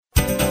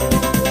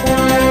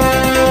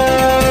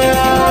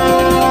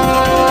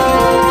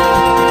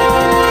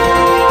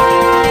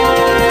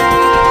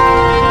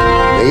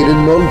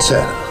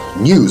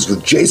Montana. News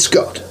with Jay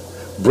Scott,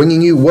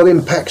 bringing you what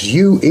impacts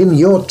you in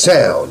your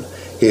town.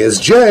 Here's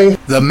Jay.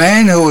 The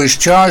man who is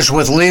charged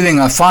with leaving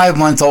a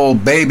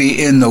 5-month-old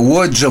baby in the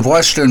woods of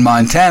western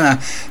Montana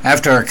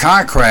after a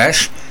car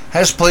crash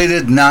has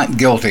pleaded not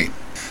guilty.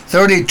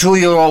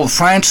 32-year-old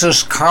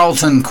Francis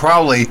Carlton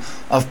Crowley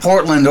of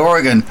Portland,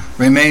 Oregon,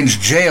 remains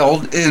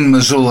jailed in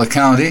Missoula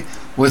County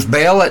with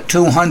bail at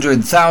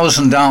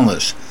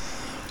 $200,000.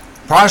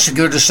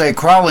 Prosecutors say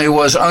Crowley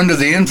was under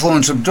the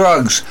influence of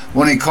drugs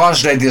when he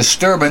caused a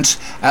disturbance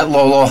at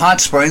Lolo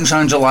Hot Springs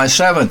on July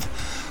 7th.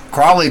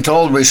 Crowley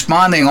told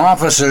responding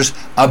officers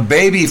a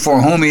baby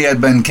for whom he had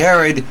been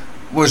carried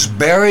was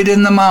buried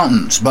in the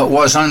mountains, but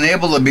was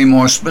unable to be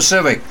more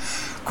specific.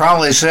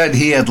 Crowley said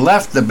he had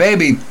left the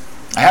baby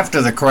after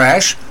the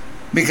crash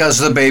because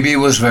the baby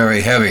was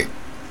very heavy.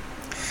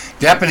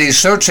 Deputies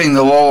searching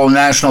the Lolo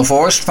National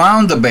Forest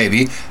found the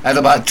baby at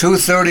about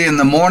 2:30 in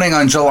the morning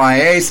on July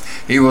 8th.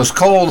 He was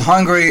cold,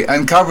 hungry,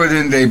 and covered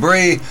in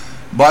debris,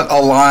 but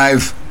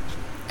alive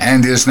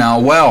and is now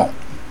well.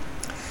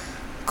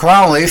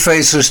 Crowley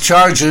faces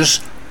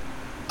charges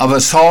of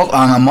assault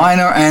on a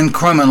minor and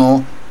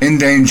criminal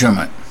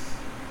endangerment.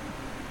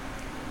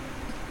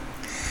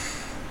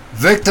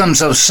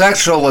 Victims of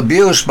sexual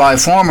abuse by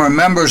former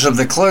members of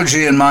the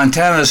clergy in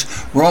Montana's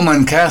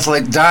Roman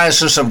Catholic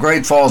Diocese of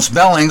Great Falls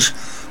Billings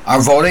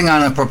are voting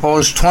on a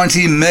proposed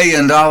 $20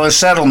 million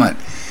settlement.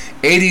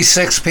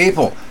 86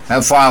 people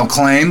have filed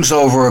claims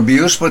over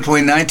abuse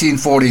between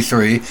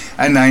 1943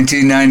 and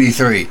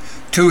 1993.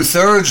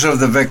 2/3 of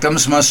the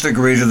victims must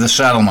agree to the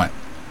settlement.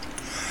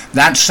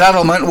 That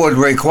settlement would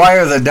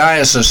require the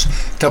diocese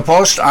to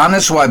post on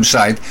its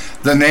website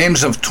the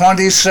names of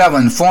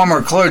 27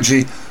 former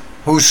clergy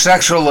whose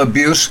sexual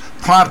abuse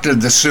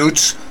prompted the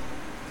suits,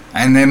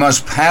 and they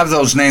must have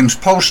those names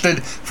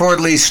posted for at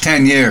least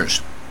 10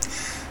 years.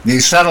 The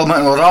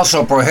settlement would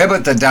also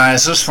prohibit the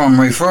diocese from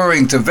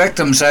referring to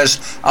victims as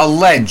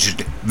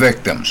alleged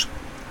victims.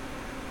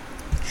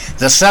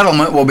 The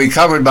settlement will be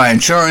covered by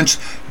insurance,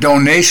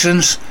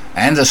 donations,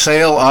 and the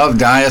sale of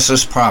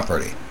diocese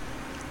property.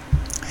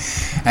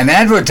 An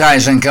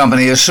advertising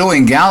company is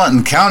suing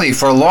Gallatin County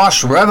for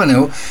lost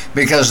revenue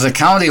because the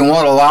county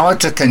won't allow it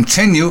to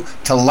continue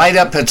to light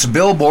up its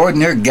billboard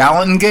near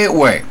Gallatin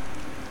Gateway.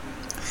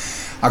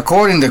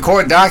 According to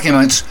court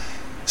documents,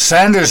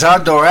 Sanders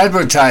Outdoor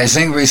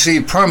Advertising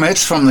received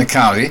permits from the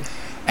county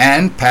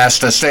and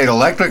passed a state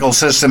electrical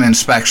system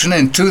inspection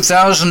in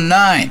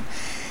 2009.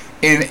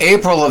 In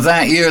April of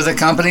that year, the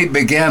company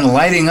began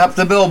lighting up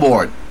the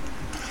billboard.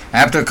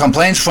 After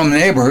complaints from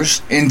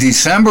neighbors in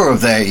December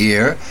of that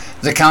year,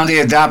 the county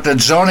adopted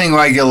zoning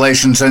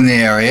regulations in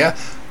the area,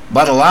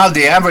 but allowed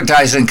the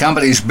advertising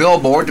company's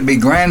billboard to be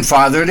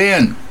grandfathered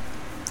in.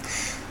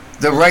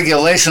 The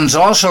regulations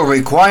also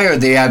required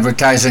the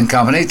advertising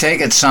company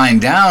take its sign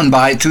down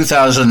by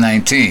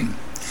 2019.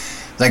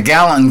 The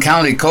Gallatin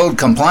County Code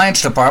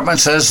Compliance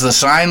Department says the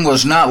sign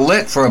was not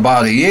lit for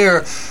about a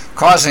year,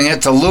 causing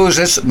it to lose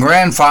its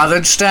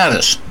grandfathered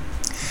status.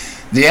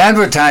 The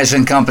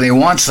advertising company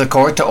wants the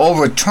court to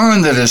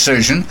overturn the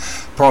decision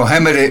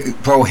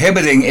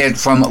prohibiting it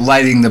from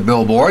lighting the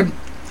billboard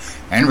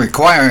and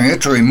requiring it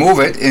to remove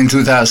it in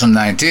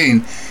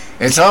 2019.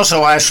 It's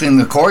also asking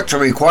the court to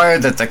require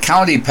that the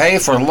county pay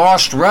for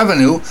lost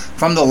revenue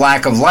from the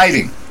lack of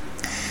lighting.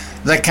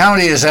 The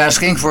county is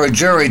asking for a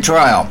jury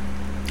trial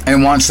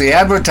and wants the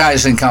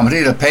advertising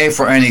company to pay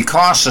for any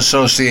costs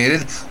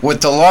associated with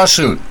the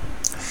lawsuit.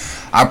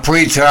 A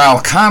pre-trial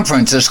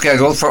conference is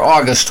scheduled for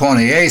August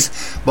 28th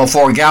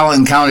before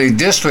Gallatin County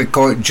District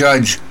Court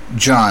Judge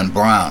John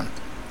Brown.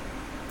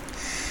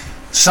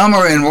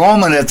 Summer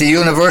enrollment at the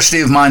University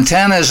of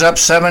Montana is up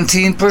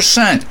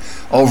 17%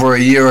 over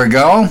a year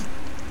ago.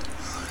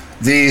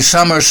 The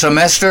summer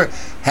semester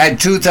had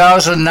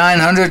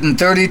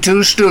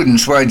 2,932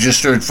 students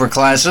registered for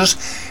classes.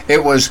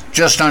 It was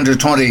just under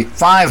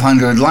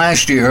 2,500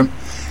 last year.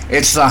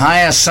 It's the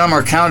highest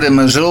summer count in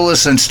Missoula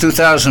since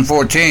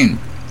 2014.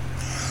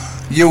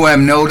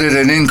 UM noted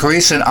an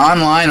increase in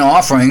online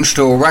offerings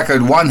to a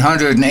record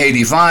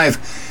 185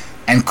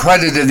 and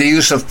credited the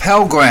use of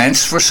Pell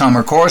Grants for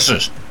summer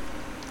courses.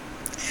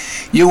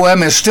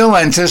 UM is still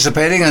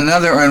anticipating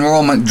another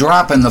enrollment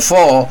drop in the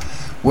fall,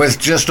 with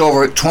just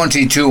over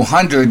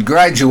 2,200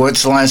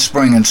 graduates last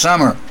spring and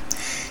summer.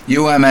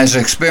 UM has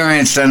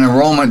experienced an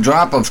enrollment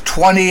drop of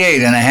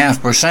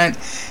 28.5%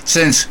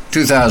 since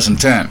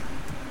 2010.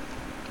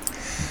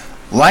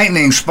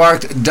 Lightning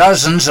sparked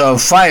dozens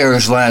of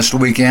fires last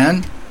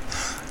weekend.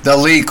 The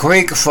Lee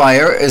Creek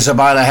fire is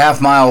about a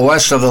half-mile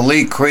west of the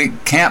Lee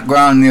Creek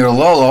campground near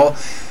Lolo.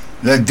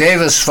 The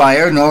Davis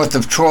fire north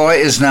of Troy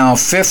is now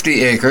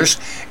 50 acres.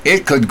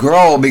 It could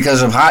grow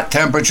because of hot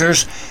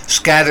temperatures,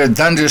 scattered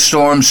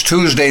thunderstorms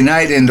Tuesday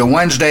night into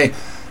Wednesday,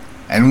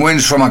 and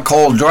winds from a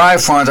cold, dry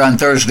front on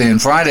Thursday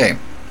and Friday.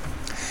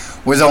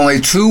 With only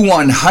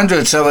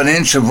 2/100ths of an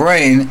inch of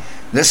rain,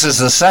 this is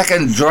the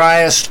second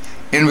driest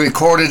in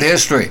recorded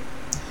history.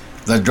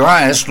 The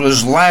driest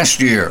was last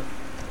year.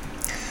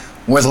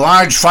 With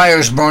large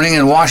fires burning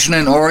in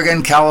Washington,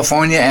 Oregon,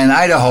 California, and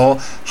Idaho,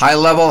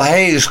 high-level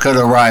haze could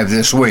arrive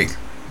this week.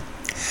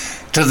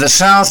 To the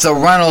south, the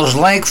Reynolds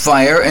Lake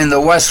fire in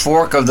the West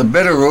Fork of the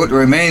Bitterroot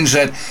remains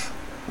at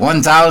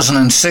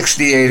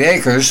 1,068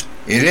 acres.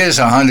 It is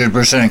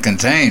 100%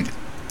 contained.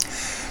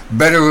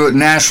 Bitterroot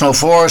National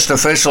Forest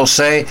officials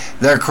say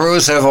their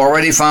crews have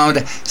already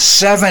found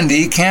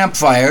 70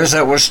 campfires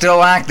that were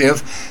still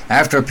active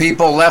after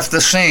people left the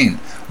scene,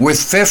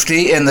 with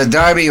 50 in the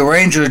Darby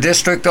Ranger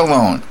District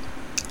alone.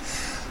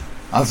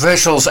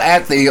 Officials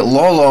at the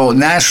Lolo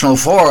National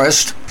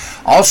Forest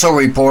also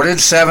reported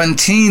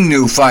 17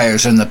 new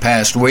fires in the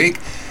past week,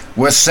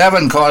 with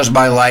 7 caused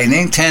by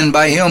lightning, 10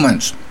 by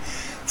humans.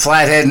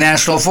 Flathead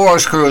National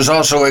Forest crews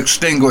also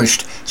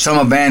extinguished some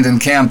abandoned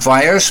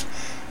campfires,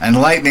 and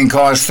lightning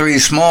caused 3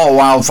 small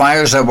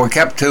wildfires that were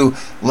kept to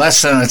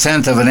less than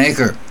 1/10 of an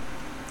acre.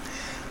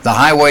 The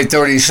Highway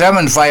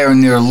 37 fire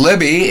near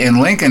Libby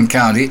in Lincoln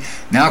County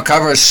now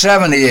covers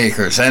 70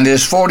 acres and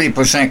is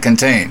 40%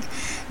 contained.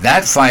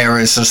 That fire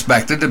is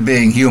suspected of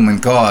being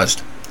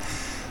human-caused.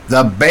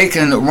 The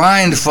Bacon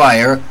Rind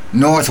fire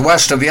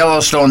northwest of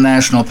Yellowstone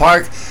National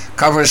Park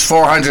covers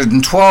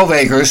 412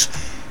 acres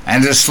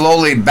and is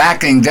slowly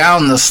backing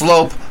down the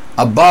slope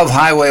above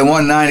Highway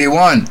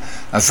 191.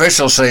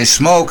 Officials say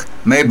smoke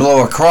may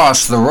blow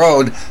across the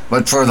road,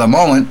 but for the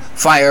moment,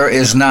 fire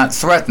is not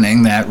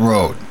threatening that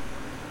road.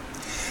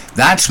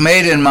 That's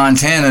Made in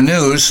Montana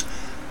News.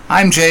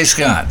 I'm Jay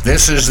Scott.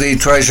 This is the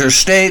Treasure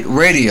State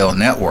Radio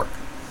Network.